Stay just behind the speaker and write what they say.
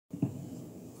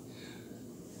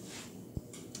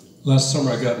Last summer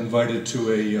I got invited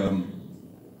to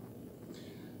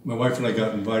my wife and I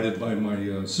got invited by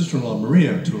my sister-in-law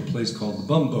Maria to a place called the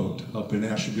Bumboat up in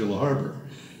Ashtabula Harbor.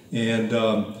 And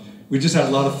we just had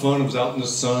a lot of fun. It was out in the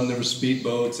sun, there were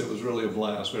speedboats, it was really a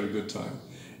blast, we had a good time.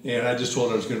 And I just told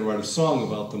her I was going to write a song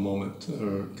about the moment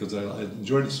because I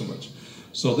enjoyed it so much.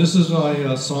 So this is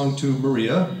my song to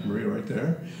Maria right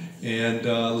there. And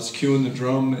let's cue in the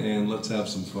drum and let's have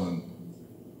some fun.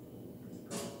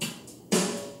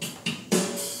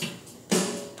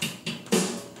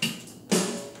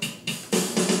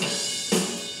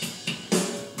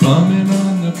 Bumming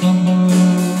on the bumboat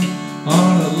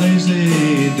on a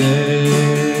lazy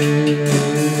day.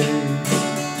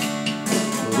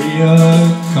 Maria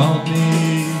called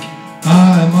me,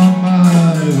 I'm on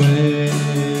my way.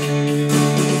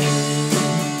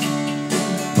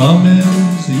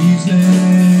 Bumming's easy,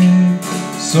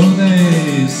 so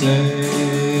they say.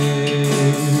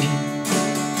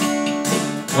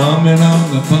 Bumming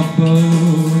on the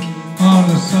bumboat on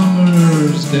a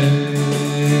summer's day.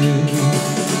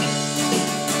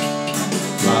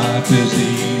 Life is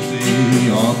easy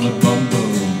on the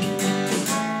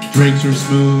bumboat. Drinks are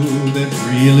smooth and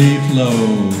freely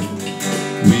flow.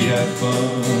 We had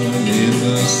fun in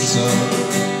the sun,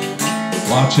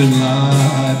 watching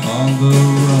life on the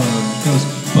run. 'Cause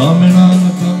bumming on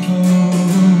the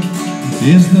bumboat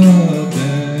is the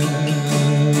best.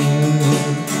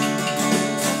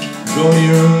 Enjoy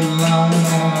your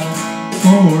life,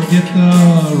 forget the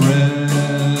rest.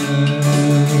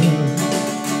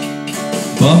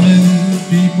 Bumming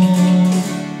people,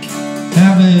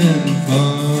 having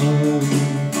fun.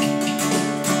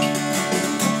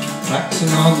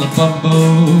 Taxing on the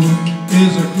bumboat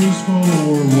is a cruise for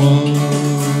one.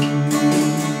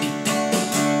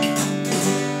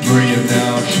 Maria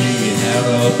now, she had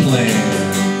a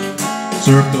plan.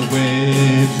 Surf the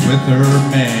waves with her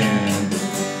man.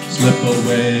 Slip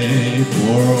away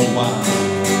for a while.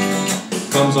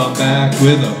 Comes on back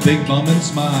with a big bummin'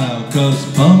 smile. 'Cause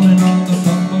bumming on the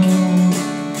bumboat,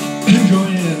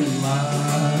 enjoying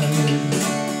life.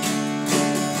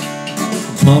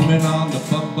 Bumming on the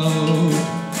bumboat,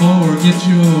 forget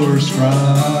your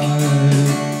strife.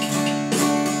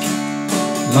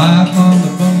 Life on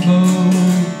the bumboat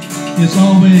is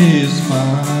always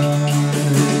fine.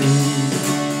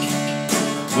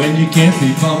 When you can't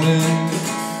be bumming,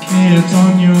 it's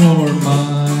on your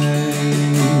mind.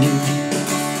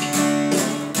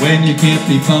 When you can't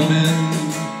be bumming,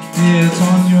 it's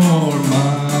on your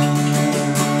mind.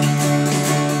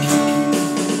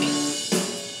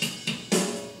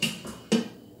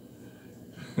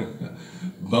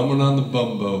 Bumming on the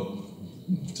bumboat.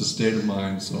 It's a state of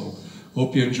mind. So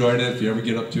hope you enjoyed it. If you ever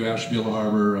get up to Ashtabula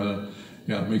Harbor,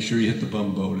 yeah, make sure you hit the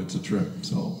bumboat. It's a trip.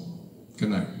 So good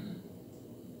night.